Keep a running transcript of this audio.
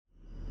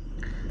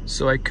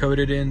So I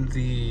coded in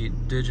the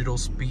digital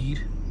speed.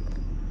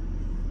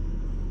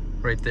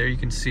 Right there, you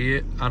can see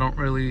it. I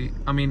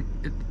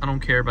don't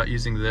care about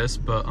using this,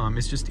 but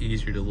it's just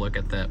easier to look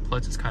at that.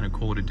 Plus, it's kind of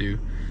cool to do.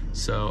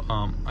 So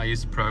I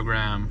use the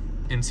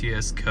program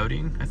NCS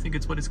Coding, I think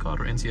it's what it's called,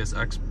 or NCS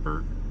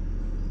Expert.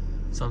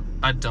 So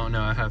I don't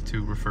know, I have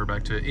to refer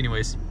back to it.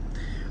 Anyways,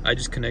 I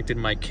just connected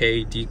my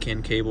K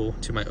DCAN cable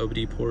to my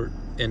OBD port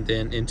and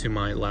then into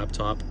my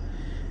laptop.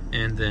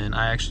 And then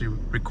I actually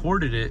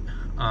recorded it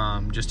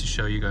just to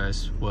show you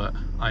guys what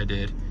I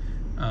did.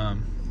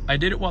 I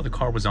did it while the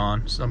car was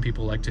on. Some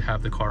people like to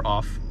have the car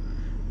off,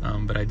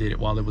 but I did it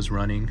while it was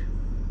running.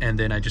 And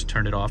then I just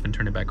turned it off and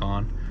turned it back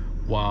on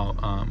while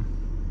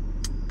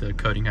the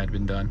coding had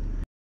been done.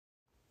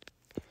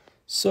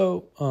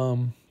 So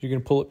you're gonna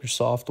pull up your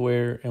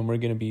software and we're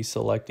gonna be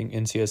selecting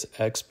NCS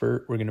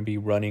Expert. We're gonna be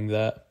running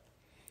that.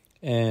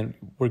 And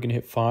we're gonna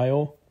hit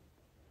File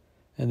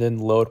and then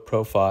Load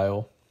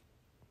Profile.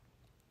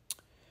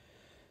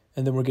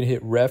 And then we're gonna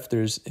hit Ref,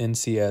 there's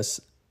NCS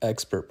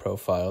Expert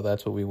Profile.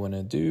 That's what we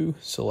wanna do.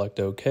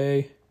 Select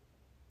OK.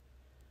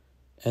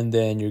 And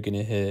then you're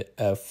gonna hit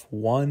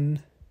F1,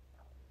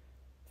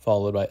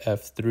 followed by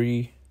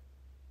F3.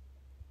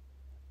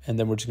 And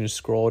then we're just gonna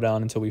scroll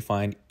down until we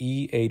find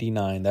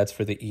E89. That's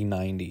for the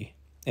E90.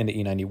 And the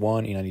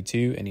E91,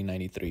 E92, and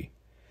E93.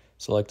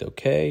 Select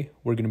OK.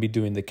 We're gonna be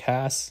doing the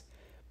CAS.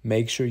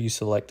 Make sure you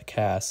select the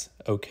CAS.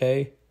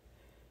 OK.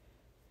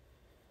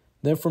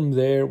 Then from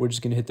there, we're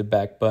just gonna hit the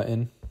back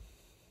button.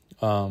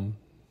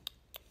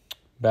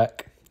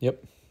 Back,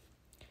 yep.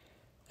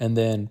 And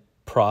then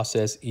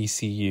process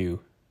ECU.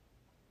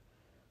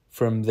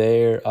 From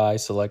there, I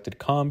selected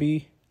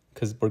Combi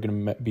because we're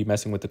gonna be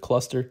messing with the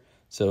cluster.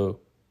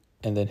 So,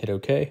 and then hit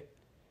OK.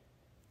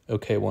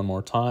 OK one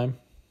more time.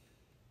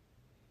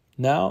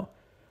 Now,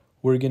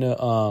 we're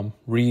gonna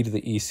read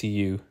the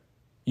ECU.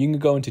 You can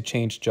go into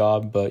change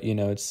job, but you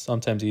know, it's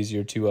sometimes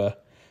easier to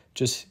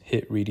just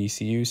hit read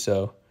ECU.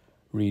 So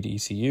read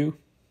ECU.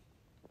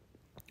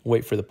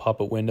 Wait for the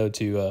pop-up window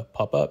to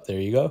pop up. There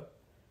you go.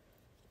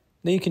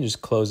 Then you can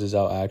just close this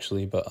out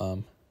actually, but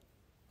I'll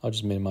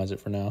just minimize it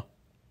for now.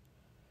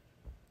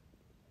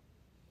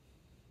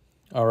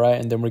 All right,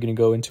 and then we're gonna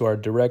go into our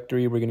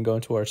directory. We're gonna go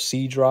into our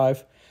C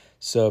drive.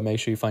 So make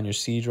sure you find your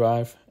C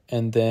drive,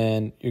 and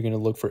then you're gonna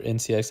look for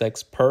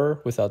NCSX per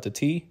without the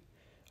T.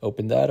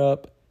 Open that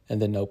up,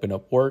 and then open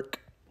up work.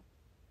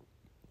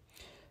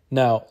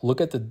 Now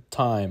look at the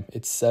time.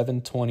 It's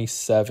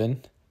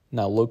 7:27.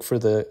 Now look for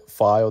the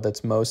file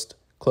that's most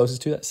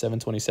closest to that,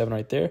 727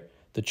 right there.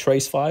 The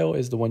trace file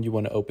is the one you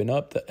want to open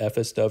up, the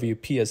FSW,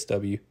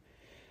 PSW.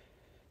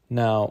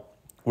 Now,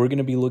 we're going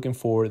to be looking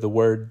for the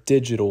word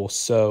digital.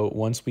 So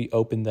once we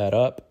open that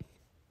up,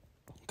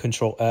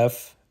 Control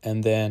F,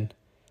 and then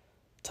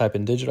type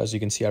in digital. As you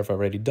can see, I've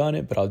already done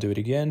it, but I'll do it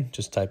again.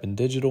 Just type in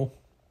digital.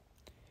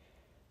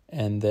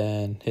 And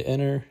then hit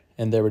enter.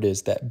 And there it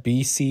is. That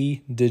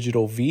BC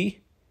Digital V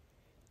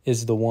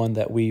is the one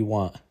that we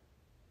want.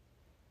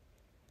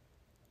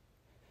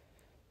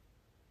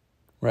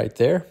 Right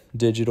there,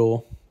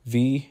 digital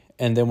V,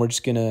 and then we're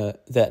just gonna,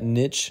 that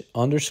niche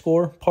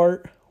underscore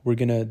part, we're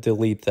gonna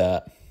delete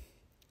that.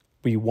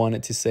 We want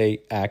it to say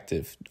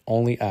active,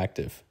 only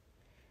active.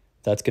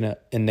 That's gonna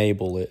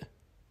enable it.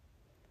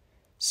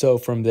 So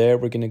from there,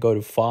 we're gonna go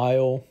to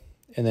File,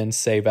 and then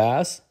Save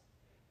As.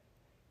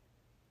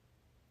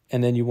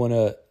 And then you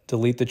wanna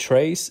delete the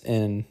trace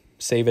and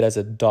save it as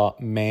a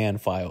 .man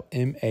file,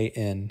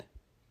 M-A-N,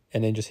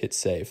 and then just hit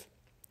Save.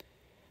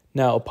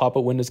 Now, a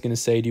pop-up window is going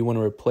to say, do you want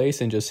to replace?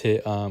 And just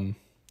hit,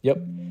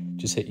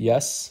 just hit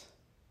yes.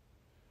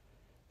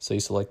 So you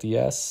select the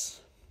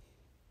yes.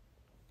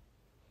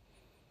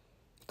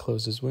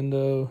 Close this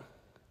window.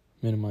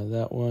 Minimize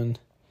that one.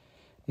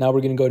 Now we're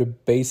going to go to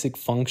basic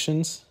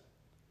functions.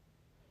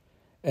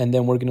 And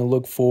then we're going to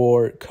look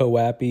for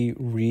coapi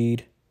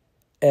read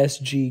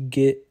sg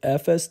get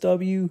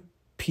fsw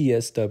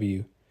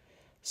psw.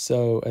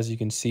 So as you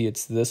can see,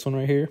 it's this one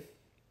right here.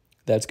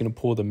 That's going to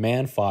pull the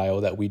man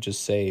file that we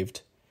just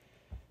saved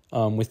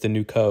with the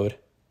new code.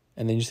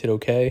 And then you just hit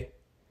OK.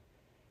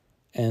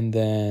 And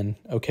then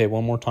OK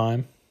one more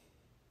time.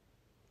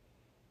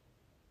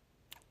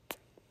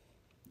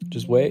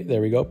 Just wait.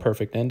 There we go.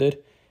 Perfect.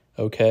 Ended.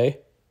 OK.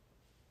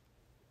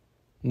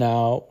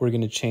 Now we're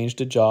going to change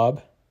the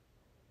job.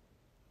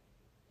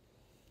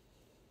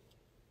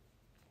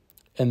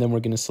 And then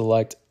we're going to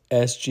select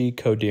SG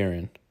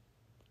Codeiron.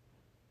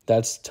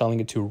 That's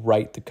telling it to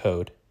write the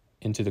code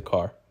into the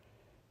car.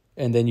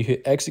 And then you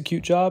hit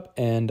execute job,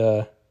 and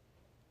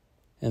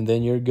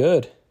then you're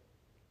good.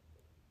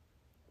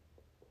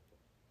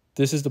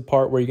 This is the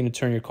part where you're going to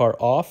turn your car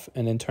off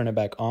and then turn it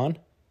back on.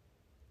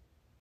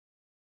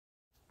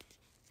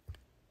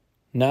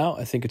 Now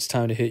I think it's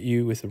time to hit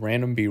you with a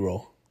random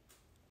B-roll.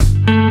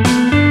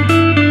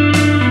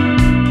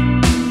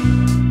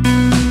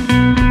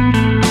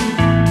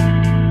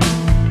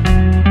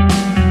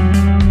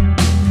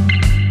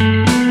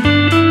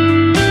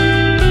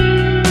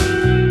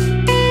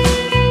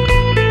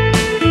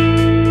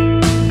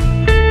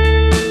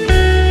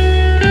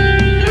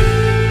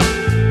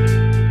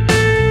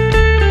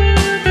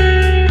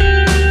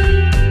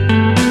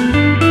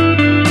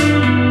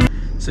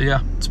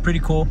 pretty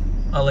cool.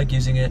 I like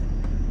using it.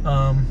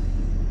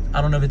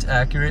 I don't know if it's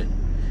accurate.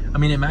 I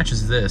mean, it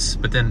matches this,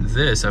 but then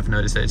this, I've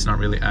noticed that it's not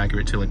really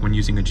accurate to like when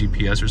using a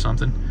GPS or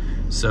something.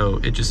 So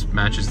it just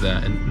matches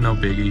that, and no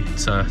biggie.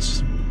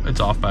 It's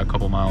off by a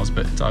couple miles,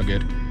 but it's all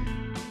good.